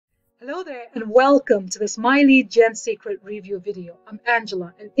Hello there and welcome to this My Lead Gen Secret review video. I'm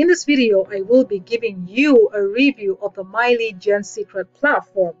Angela, and in this video I will be giving you a review of the My Lead Gen Secret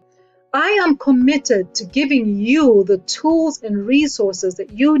platform. I am committed to giving you the tools and resources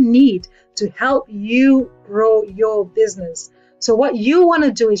that you need to help you grow your business. So what you want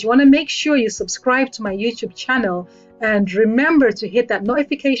to do is you want to make sure you subscribe to my YouTube channel and remember to hit that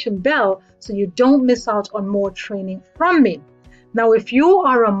notification bell so you don't miss out on more training from me. Now, if you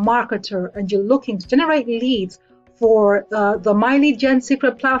are a marketer and you're looking to generate leads for the My Lead Gen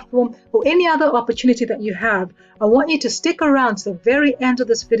Secret platform or any other opportunity that you have, I want you to stick around to the very end of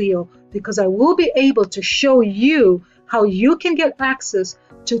this video because I will be able to show you how you can get access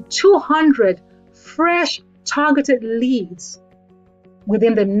to 200 fresh targeted leads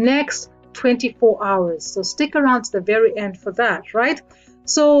within the next 24 hours. So stick around to the very end for that, right?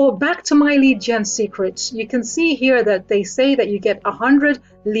 So back to My Lead Gen Secret, you can see here that they say that you get 100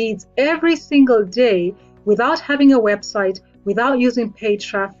 leads every single day without having a website, without using paid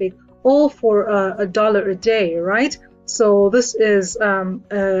traffic, all for $1 a day, right? So this is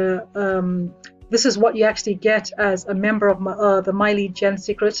what you actually get as a member of the My Lead Gen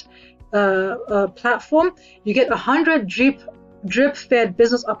Secret platform. You get 100 drip-fed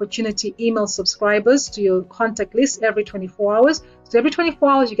business opportunity email subscribers to your contact list every 24 hours. So every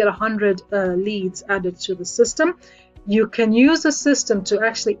 24 hours, you get 100 leads added to the system. You can use the system to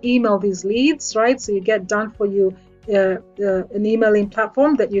actually email these leads, right? So you get done for you an emailing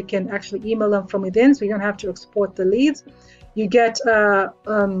platform that you can actually email them from within, so you don't have to export the leads. You get to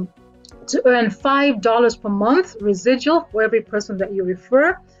earn $5 per month residual for every person that you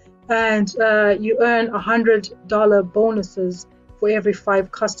refer. And you earn $100 bonuses for every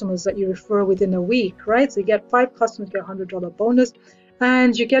 5 customers that you refer within a week, right? So you get 5 customers, you get a $100 bonus,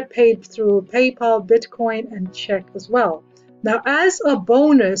 and you get paid through PayPal, Bitcoin, and check as well. Now, as a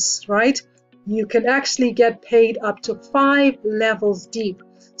bonus, right, you can actually get paid up to 5 levels deep.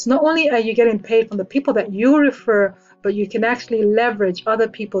 So not only are you getting paid from the people that you refer, but you can actually leverage other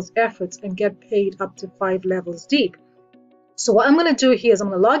people's efforts and get paid up to 5 levels deep. So what I'm going to do here is I'm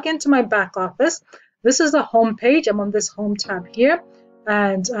going to log into my back office. This is the home page. I'm on this home tab here,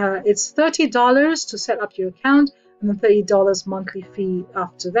 and it's $30 to set up your account and then $30 monthly fee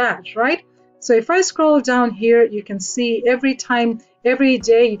after that, right? So if I scroll down here, you can see every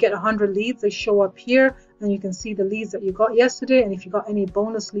day you get 100 leads. They show up here, and you can see the leads that you got yesterday, and if you got any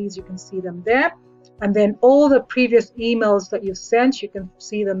bonus leads, you can see them there. And then all the previous emails that you've sent, you can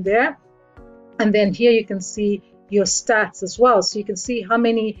see them there. And then here you can see your stats as well. So you can see how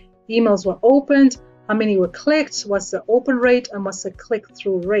many emails were opened, how many were clicked, what's the open rate, and what's the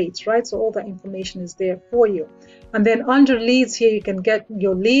click-through rate, right? So all that information is there for you. And then under leads here, you can get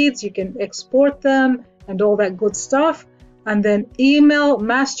your leads, you can export them and all that good stuff. And then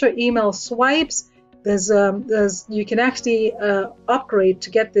master email swipes. You can actually upgrade to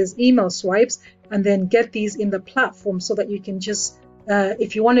get these email swipes and then get these in the platform so that you can just,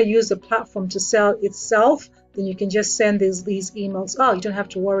 if you want to use the platform to sell itself, then you can just send these emails out. You don't have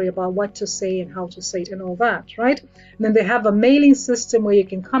to worry about what to say and how to say it and all that, right? And then they have a mailing system where you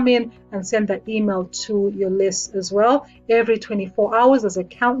can come in and send that email to your list as well. Every 24 hours, there's a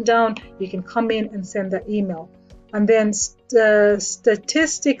countdown. You can come in and send that email. And then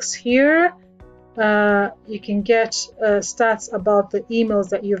statistics here, you can get stats about the emails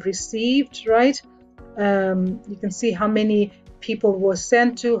that you've received, right? You can see how many people were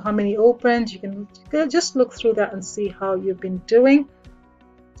sent to, how many opened. You can just look through that and see how you've been doing.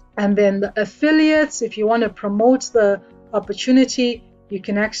 And then the affiliates, if you want to promote the opportunity, you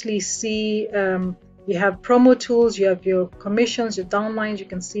can actually see you have promo tools, you have your commissions, your downlines, you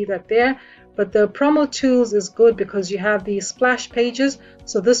can see that there. But the promo tools is good because you have these splash pages.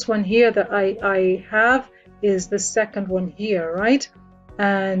 So this one here that I have is the second one here, right?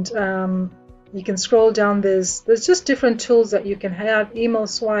 And you can scroll down. There's just different tools that you can have, email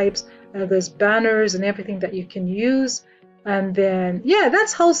swipes, there's banners and everything that you can use. And then, yeah,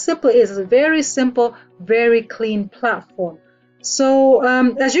 that's how simple it is. It's a very simple, very clean platform. So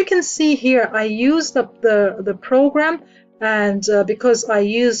as you can see here, I use the program, and because I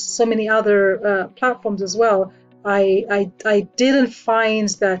use so many other platforms as well, I didn't find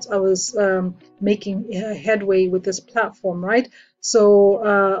that I was making headway with this platform, right? So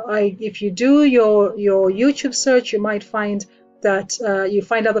if you do your YouTube search, you might find that you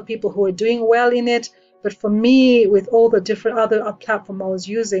find other people who are doing well in it. But for me, with all the different other platforms I was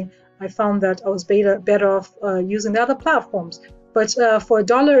using, I found that I was better off using the other platforms. But for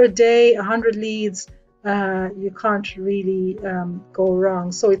 $1 a day, 100 leads, you can't really go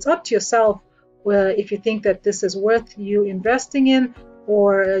wrong. So it's up to yourself if you think that this is worth you investing in,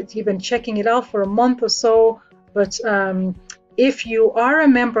 or you've been checking it out for a month or so, but if you are a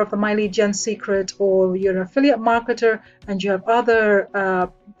member of the My Lead Gen Secret, or you're an affiliate marketer and you have other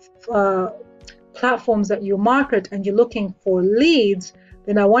platforms that you market and you're looking for leads,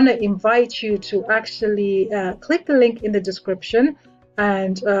 then I want to invite you to actually click the link in the description,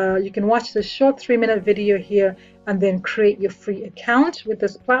 and you can watch this short 3-minute video here and then create your free account with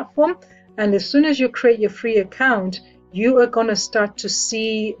this platform. And as soon as you create your free account, you are going to start to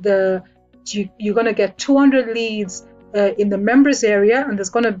see you're going to get 200 leads in the members area. And there's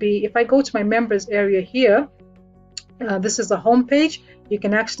going to be, if I go to my members area here, this is the home page. You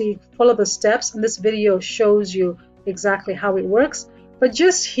can actually follow the steps, and this video shows you exactly how it works. But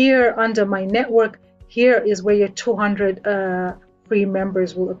just here under my network, here is where your 200 free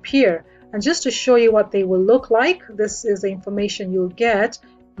members will appear. And just to show you what they will look like, this is the information you'll get.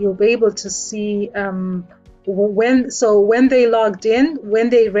 You'll be able to see when they logged in, when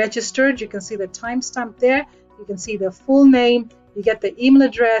they registered. You can see the timestamp there. You can see the full name. You get the email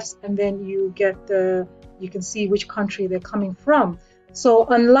address, and then you can see which country they're coming from. So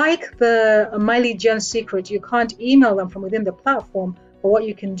unlike the My Lead Gen Secret, you can't email them from within the platform. But what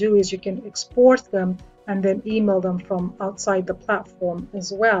you can do is you can export them and then email them from outside the platform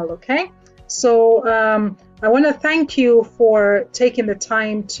as well. Okay. So I want to thank you for taking the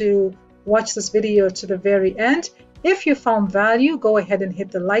time to watch this video to the very end. If you found value, go ahead and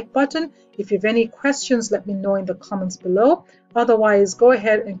hit the like button. If you have any questions, let me know in the comments below. Otherwise, go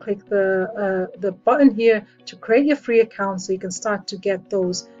ahead and click the button here to create your free account so you can start to get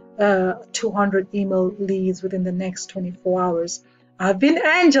those 200 email leads within the next 24 hours. I've been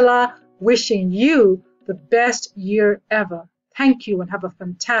Angela, wishing you the best year ever. Thank you and have a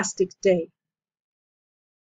fantastic day.